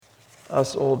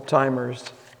Us old timers,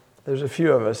 there's a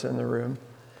few of us in the room.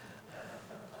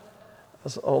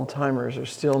 Us old timers are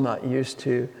still not used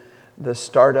to the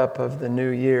startup of the new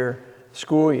year,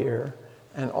 school year,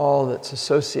 and all that's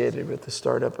associated with the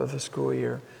startup of the school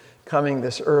year coming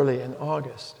this early in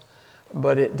August.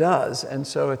 But it does. And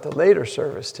so at the later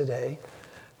service today,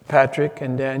 Patrick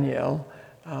and Danielle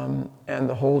and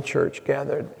the whole church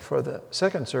gathered for the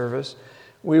second service.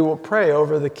 We will pray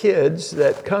over the kids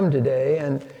that come today,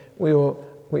 and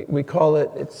we call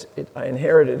it, I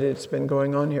inherited it, it's been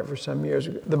going on here for some years,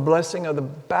 the blessing of the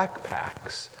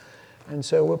backpacks. And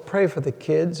so we'll pray for the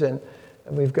kids, and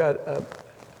we've got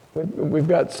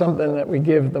something that we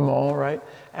give them all, right?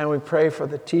 And we pray for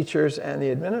the teachers and the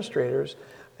administrators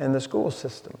in the school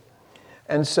system.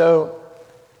 And so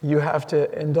you have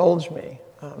to indulge me.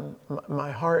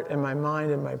 My heart and my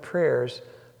mind and my prayers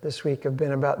this week have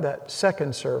been about that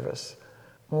second service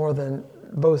more than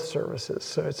both services.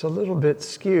 So it's a little bit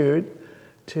skewed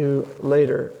to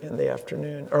later in the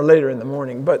afternoon or later in the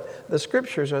morning, but the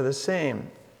scriptures are the same.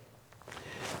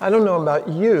 I don't know about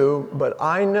you, but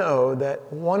I know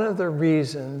that one of the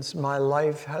reasons my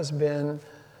life has been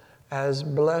as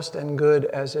blessed and good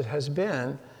as it has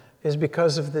been is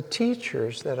because of the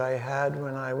teachers that I had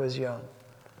when I was young.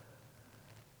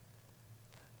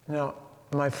 Now,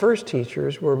 my first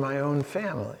teachers were my own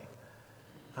family.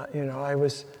 I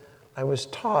was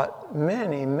taught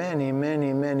many, many,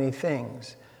 many, many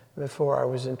things before I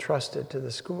was entrusted to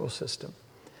the school system.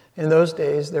 In those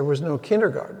days, there was no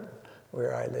kindergarten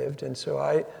where I lived, and so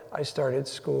I started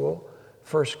school,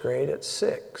 first grade, at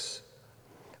 6.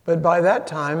 But by that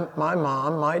time, my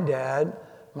mom, my dad,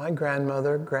 my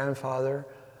grandmother, grandfather,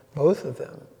 both of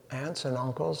them, aunts and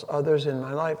uncles, others in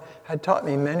my life, had taught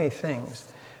me many things.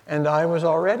 And I was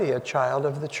already a child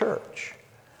of the church.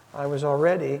 I was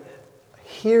already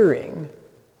hearing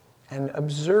and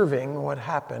observing what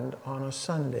happened on a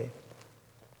Sunday.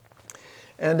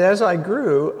 And as I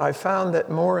grew, I found that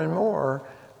more and more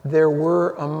there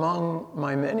were among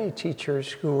my many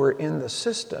teachers who were in the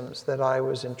systems that I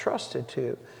was entrusted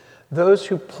to, those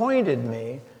who pointed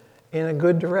me in a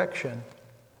good direction,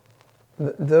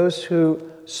 those who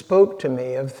spoke to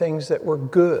me of things that were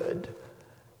good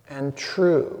and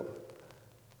true.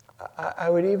 I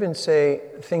would even say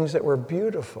things that were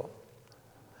beautiful.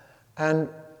 And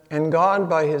God,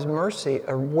 by His mercy,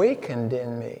 awakened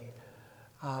in me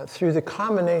through the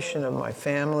combination of my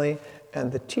family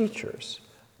and the teachers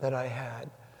that I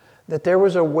had, that there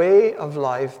was a way of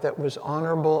life that was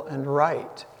honorable and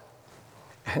right.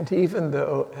 And even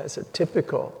though, as a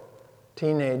typical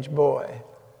teenage boy,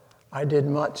 I did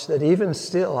much that even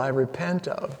still I repent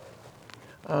of,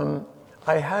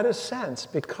 I had a sense,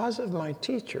 because of my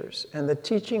teachers and the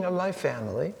teaching of my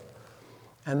family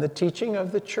and the teaching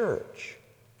of the church,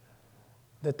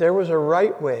 that there was a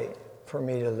right way for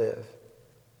me to live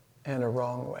and a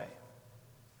wrong way.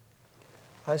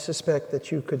 I suspect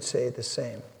that you could say the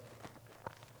same.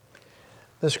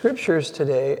 The scriptures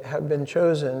today have been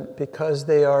chosen because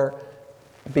they are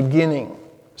beginning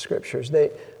scriptures.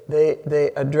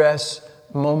 They address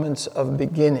moments of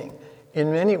beginning. In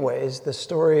many ways, the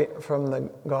story from the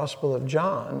Gospel of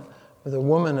John, the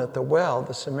woman at the well,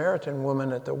 the Samaritan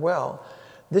woman at the well,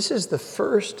 this is the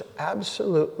first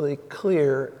absolutely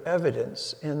clear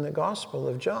evidence in the Gospel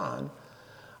of John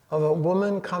of a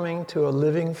woman coming to a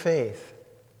living faith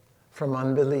from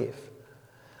unbelief,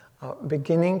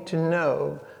 beginning to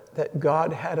know that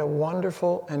God had a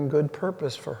wonderful and good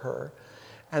purpose for her,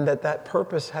 and that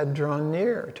purpose had drawn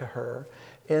near to her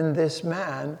in this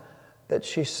man that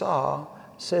she saw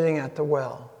sitting at the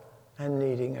well and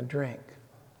needing a drink.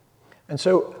 And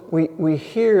so we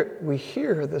hear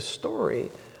the story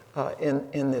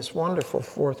in this wonderful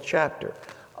 4th chapter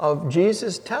of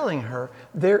Jesus telling her,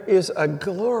 there is a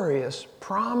glorious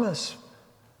promise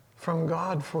from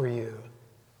God for you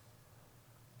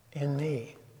in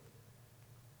me.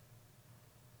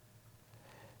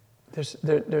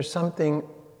 There's something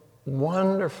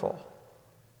wonderful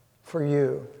for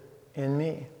you in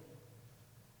me.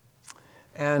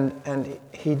 And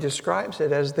he describes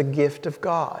it as the gift of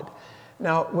God.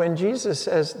 Now, when Jesus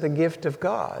says the gift of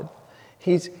God,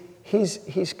 he's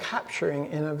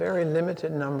capturing in a very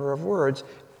limited number of words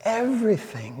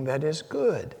everything that is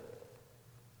good.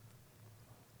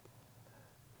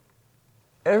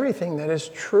 Everything that is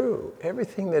true,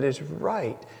 everything that is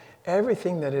right,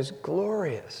 everything that is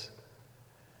glorious,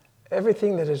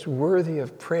 everything that is worthy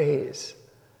of praise,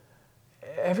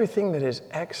 everything that is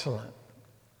excellent.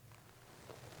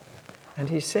 And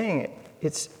he's saying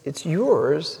it's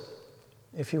yours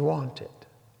if you want it.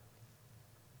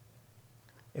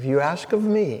 If you ask of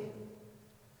me,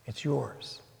 it's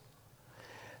yours.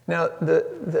 Now,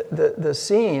 the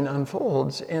scene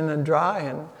unfolds in a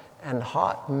dry and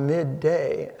hot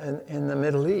midday in the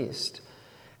Middle East.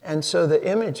 And so the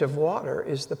image of water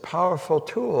is the powerful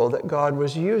tool that God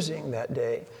was using that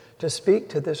day to speak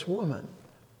to this woman.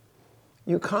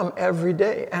 You come every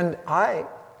day, and I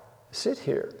sit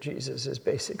here, Jesus is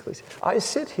basically saying. I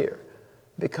sit here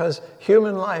because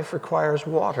human life requires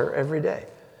water every day.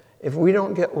 If we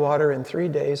don't get water in 3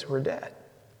 days, we're dead.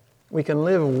 We can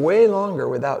live way longer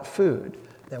without food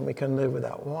than we can live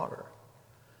without water.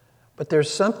 But there's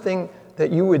something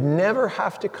that you would never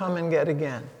have to come and get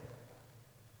again.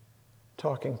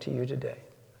 Talking to you today.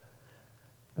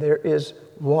 There is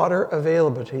water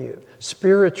available to you,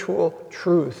 spiritual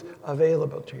truth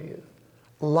available to you,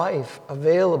 life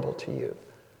available to you,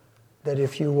 that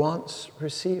if you once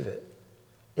receive it,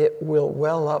 it will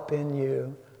well up in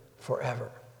you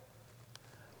forever.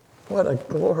 What a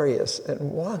glorious and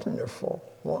wonderful,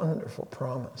 wonderful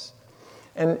promise.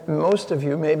 And most of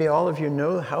you, maybe all of you,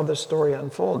 know how the story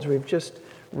unfolds. We've just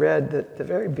read the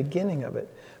very beginning of it.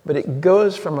 But it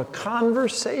goes from a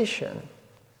conversation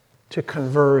to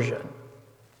conversion.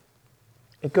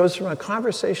 It goes from a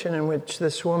conversation in which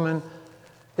this woman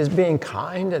is being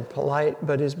kind and polite,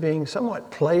 but is being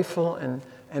somewhat playful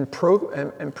and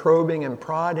probing and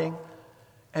prodding.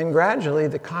 And gradually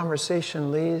the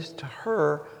conversation leads to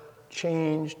her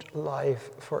changed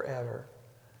life forever.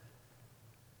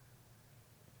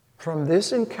 From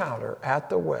this encounter at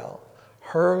the well,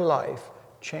 her life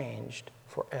changed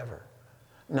forever.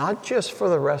 Not just for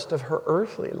the rest of her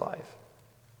earthly life,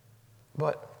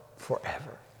 but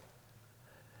forever.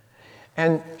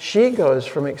 And she goes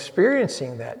from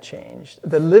experiencing that change,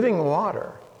 the living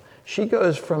water, she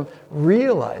goes from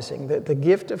realizing that the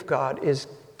gift of God is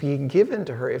being given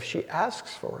to her if she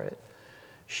asks for it.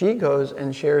 She goes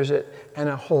and shares it, and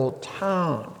a whole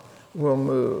town will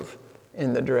move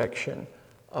in the direction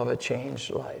of a changed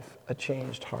life, a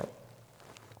changed heart.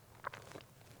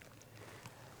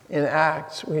 In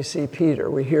Acts, we see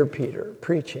Peter, we hear Peter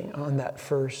preaching on that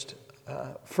first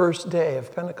day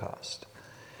of Pentecost,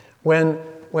 when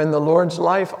the Lord's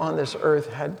life on this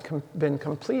earth had been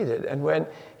completed, and when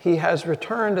he has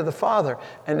returned to the Father.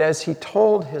 And as he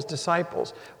told his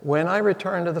disciples, when I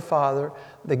return to the Father,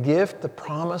 the gift, the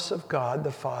promise of God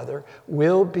the Father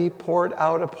will be poured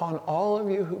out upon all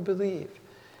of you who believe.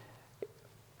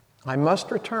 I must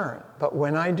return, but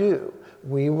when I do,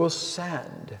 we will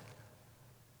send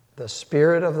the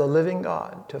Spirit of the living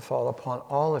God to fall upon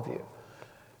all of you.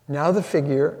 Now the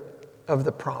figure of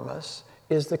the promise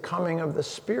is the coming of the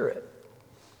Spirit,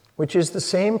 which is the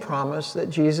same promise that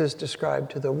Jesus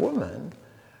described to the woman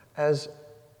as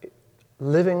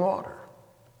living water.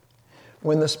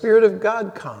 When the Spirit of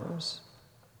God comes,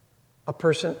 a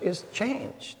person is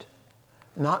changed,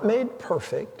 not made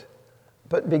perfect,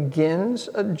 but begins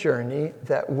a journey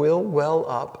that will well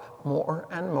up more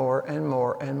and more and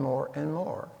more and more and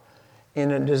more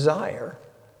in a desire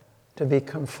to be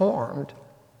conformed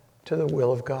to the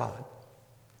will of God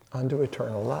unto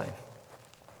eternal life.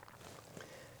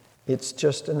 It's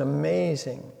just an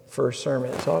amazing first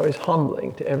sermon. It's always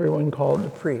humbling to everyone called to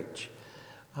preach.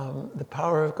 The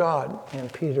power of God in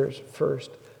Peter's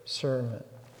first sermon.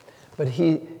 But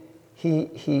he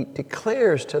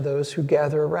declares to those who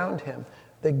gather around him,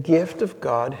 the gift of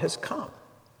God has come.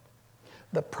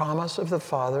 The promise of the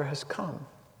Father has come.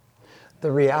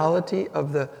 The reality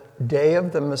of the day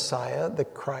of the Messiah, the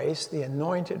Christ, the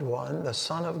Anointed One, the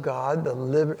Son of God, the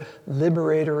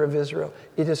liberator of Israel,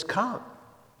 it has come.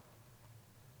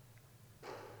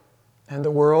 And the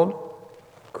world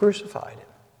crucified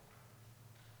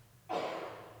him.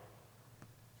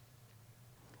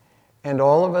 And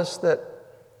all of us that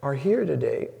are here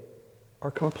today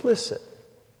are complicit.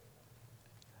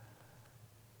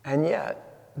 And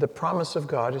yet, the promise of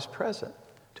God is present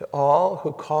to all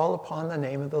who call upon the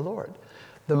name of the Lord.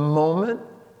 The moment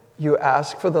you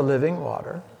ask for the living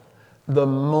water, the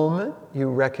moment you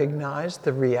recognize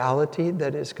the reality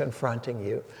that is confronting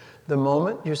you, the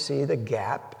moment you see the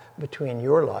gap between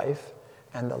your life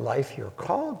and the life you're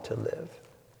called to live,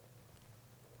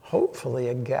 hopefully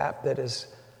a gap that has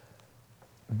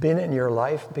been in your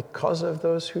life because of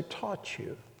those who taught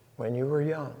you when you were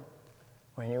young,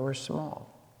 when you were small,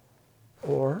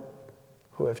 or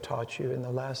who have taught you in the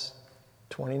last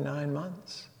 29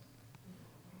 months.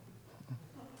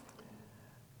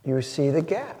 You see the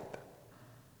gap.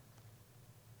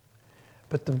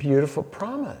 But the beautiful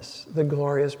promise, the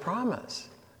glorious promise,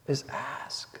 is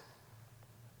ask.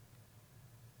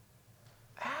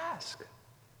 Ask.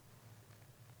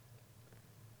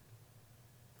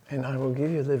 And I will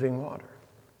give you living water.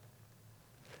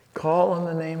 Call on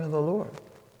the name of the Lord.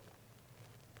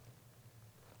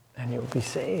 and you'll be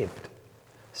saved.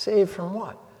 Saved from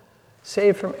what?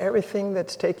 Saved from everything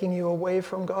that's taking you away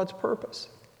from God's purpose.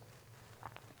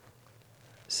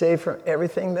 Saved from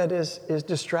everything that is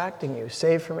distracting you.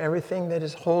 Saved from everything that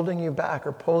is holding you back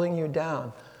or pulling you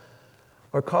down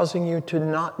or causing you to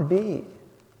not be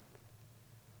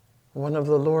one of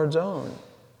the Lord's own,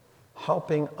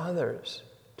 helping others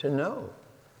to know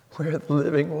where the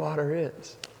living water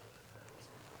is.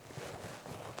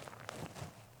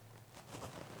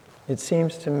 It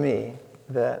seems to me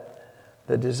that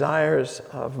the desires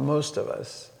of most of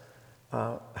us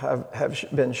have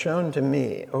been shown to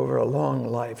me over a long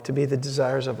life to be the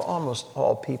desires of almost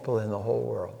all people in the whole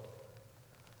world.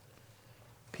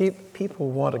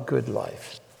 People want a good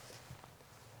life.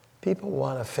 People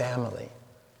want a family.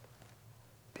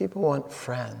 People want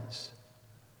friends.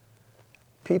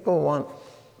 People want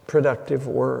productive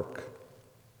work.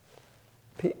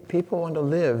 People want to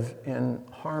live in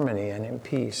harmony and in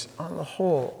peace. On the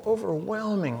whole,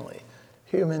 overwhelmingly,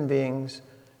 human beings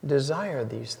desire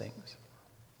these things.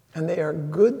 And they are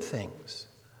good things.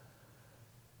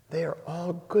 They are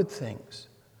all good things.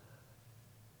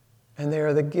 And they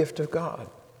are the gift of God.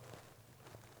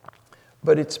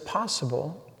 But it's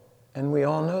possible, and we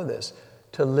all know this,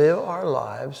 to live our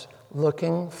lives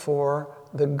looking for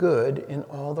the good in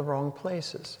all the wrong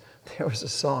places. There was a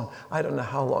song, I don't know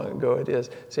how long ago it is,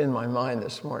 it's in my mind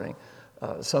this morning,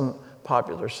 some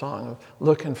popular song of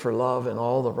looking for love in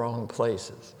all the wrong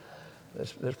places.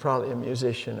 There's probably a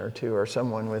musician or two or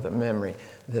someone with a memory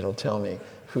that'll tell me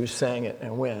who sang it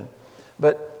and when.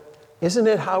 But isn't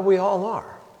it how we all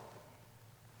are?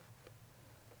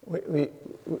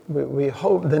 We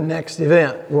hope the next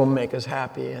event will make us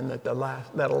happy and that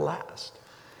that'll last.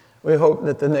 We hope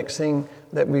that the next thing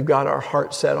that we've got our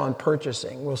heart set on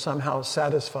purchasing will somehow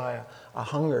satisfy a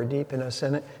hunger deep in us,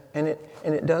 and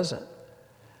it doesn't.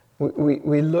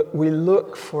 We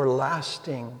look for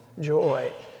lasting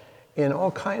joy in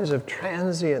all kinds of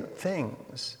transient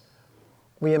things.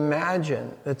 We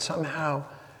imagine that somehow,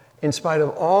 in spite of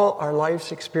all our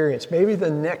life's experience, maybe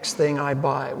the next thing I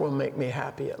buy will make me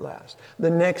happy at last. The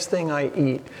next thing I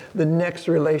eat, the next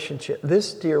relationship.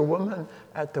 This dear woman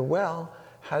at the well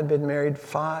had been married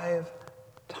 5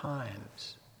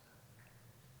 times.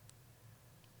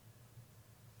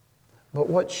 But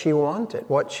what she wanted,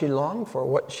 what she longed for,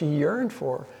 what she yearned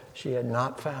for, she had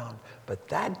not found. But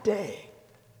that day,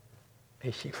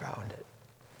 she found it.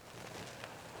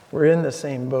 We're in the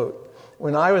same boat.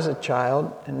 When I was a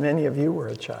child, and many of you were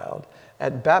a child,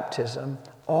 at baptism,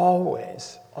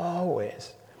 always,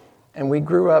 and we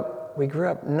grew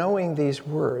up knowing these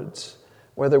words,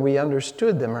 whether we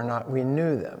understood them or not, we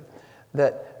knew them,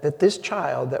 that this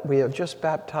child that we have just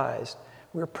baptized,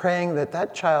 we're praying that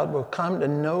that child will come to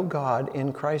know God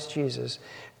in Christ Jesus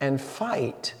and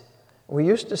fight. We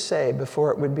used to say,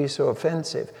 before it would be so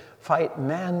offensive, fight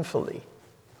manfully.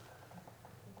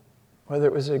 Whether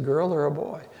it was a girl or a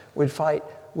boy, would fight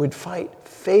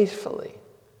faithfully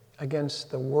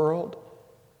against the world,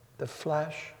 the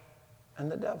flesh,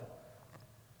 and the devil.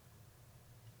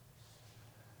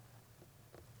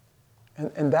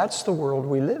 And that's the world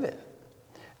we live in.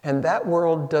 And that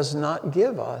world does not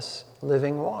give us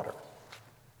living water.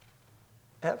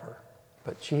 Ever.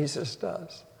 But Jesus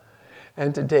does.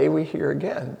 And today we hear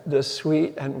again the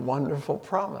sweet and wonderful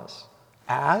promise.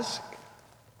 Ask,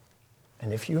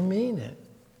 and if you mean it,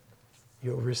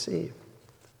 you'll receive.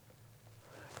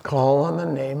 Call on the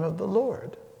name of the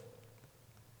Lord,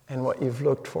 and what you've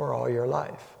looked for all your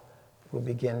life will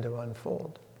begin to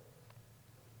unfold.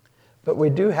 But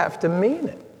we do have to mean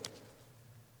it.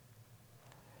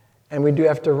 And we do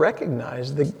have to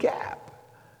recognize the gap.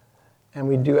 And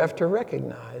we do have to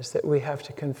recognize that we have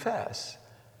to confess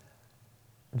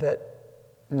that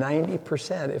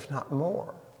 90%, if not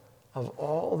more, of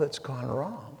all that's gone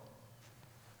wrong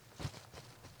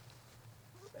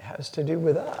has to do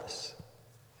with us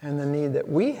and the need that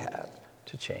we have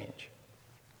to change.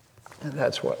 And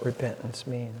that's what repentance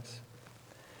means.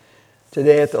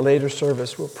 Today at the later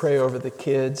service, we'll pray over the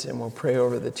kids and we'll pray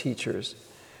over the teachers.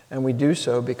 And we do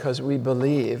so because we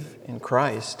believe in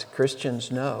Christ. Christians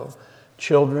know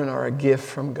children are a gift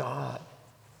from God.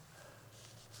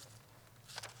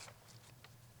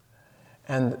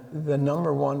 And the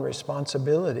number one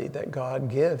responsibility that God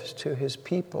gives to his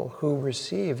people who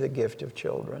receive the gift of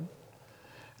children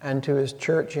and to his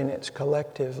church in its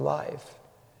collective life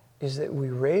is that we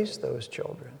raise those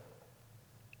children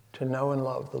to know and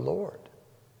love the Lord.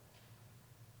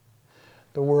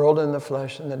 The world and the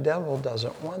flesh and the devil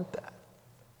doesn't want that.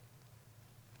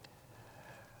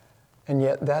 And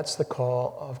yet that's the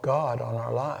call of God on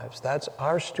our lives. That's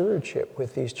our stewardship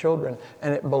with these children,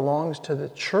 and it belongs to the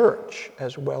church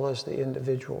as well as the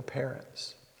individual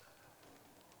parents.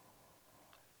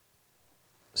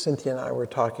 Cynthia and I were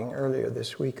talking earlier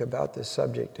this week about this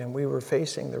subject, and we were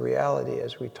facing the reality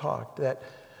as we talked that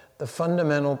the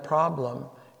fundamental problem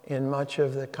in much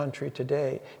of the country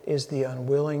today is the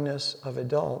unwillingness of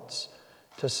adults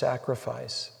to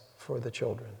sacrifice for the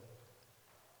children.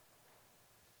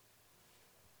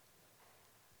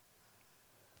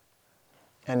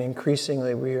 And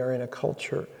increasingly, we are in a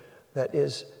culture that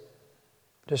is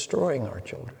destroying our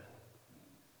children,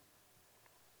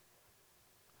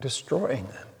 destroying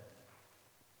them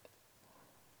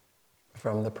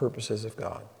from the purposes of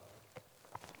God.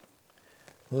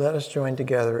 Let us join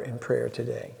together in prayer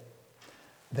today,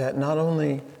 that not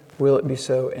only will it be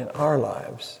so in our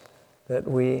lives, that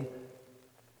we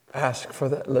ask for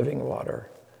that living water,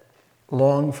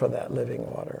 long for that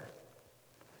living water,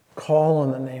 call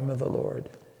on the name of the Lord,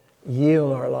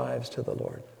 yield our lives to the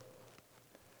Lord,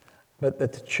 but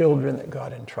that the children that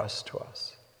God entrusts to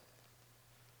us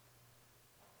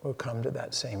will come to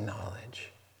that same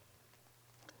knowledge,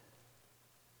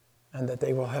 and that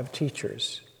they will have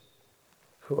teachers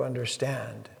who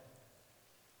understand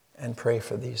and pray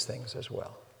for these things as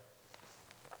well.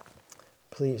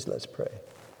 Please, let's pray.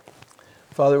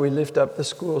 Father, we lift up the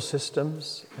school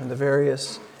systems and the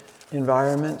various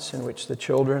environments in which the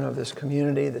children of this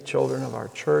community, the children of our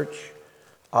church,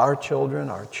 our children,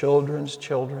 our children's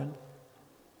children,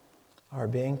 are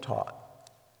being taught.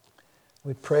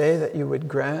 We pray that you would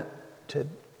grant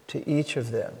to each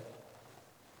of them,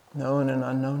 known and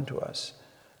unknown to us,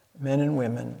 men and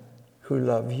women who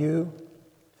love you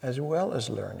as well as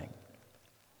learning.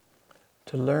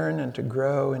 To learn and to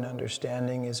grow in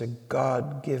understanding is a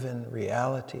God-given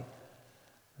reality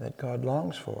that God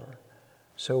longs for.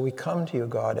 So we come to you,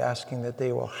 God, asking that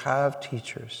they will have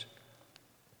teachers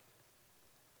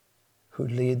who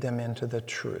lead them into the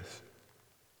truth.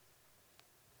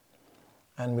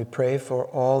 And we pray for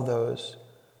all those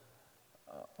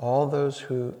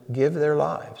who give their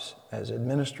lives as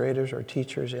administrators or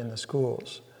teachers in the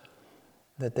schools,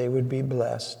 that they would be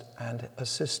blessed and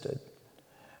assisted,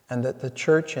 and that the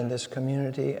church in this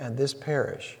community and this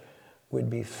parish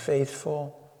would be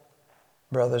faithful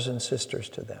brothers and sisters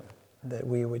to them, that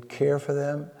we would care for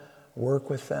them, work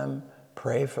with them,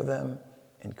 pray for them,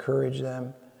 encourage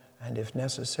them, and if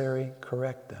necessary,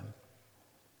 correct them.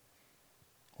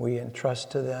 We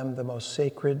entrust to them the most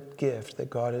sacred gift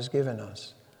that God has given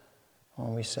us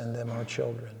when we send them our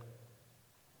children.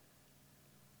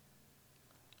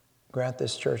 Grant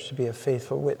this church to be a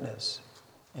faithful witness.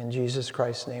 In Jesus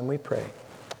Christ's name we pray.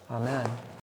 Amen.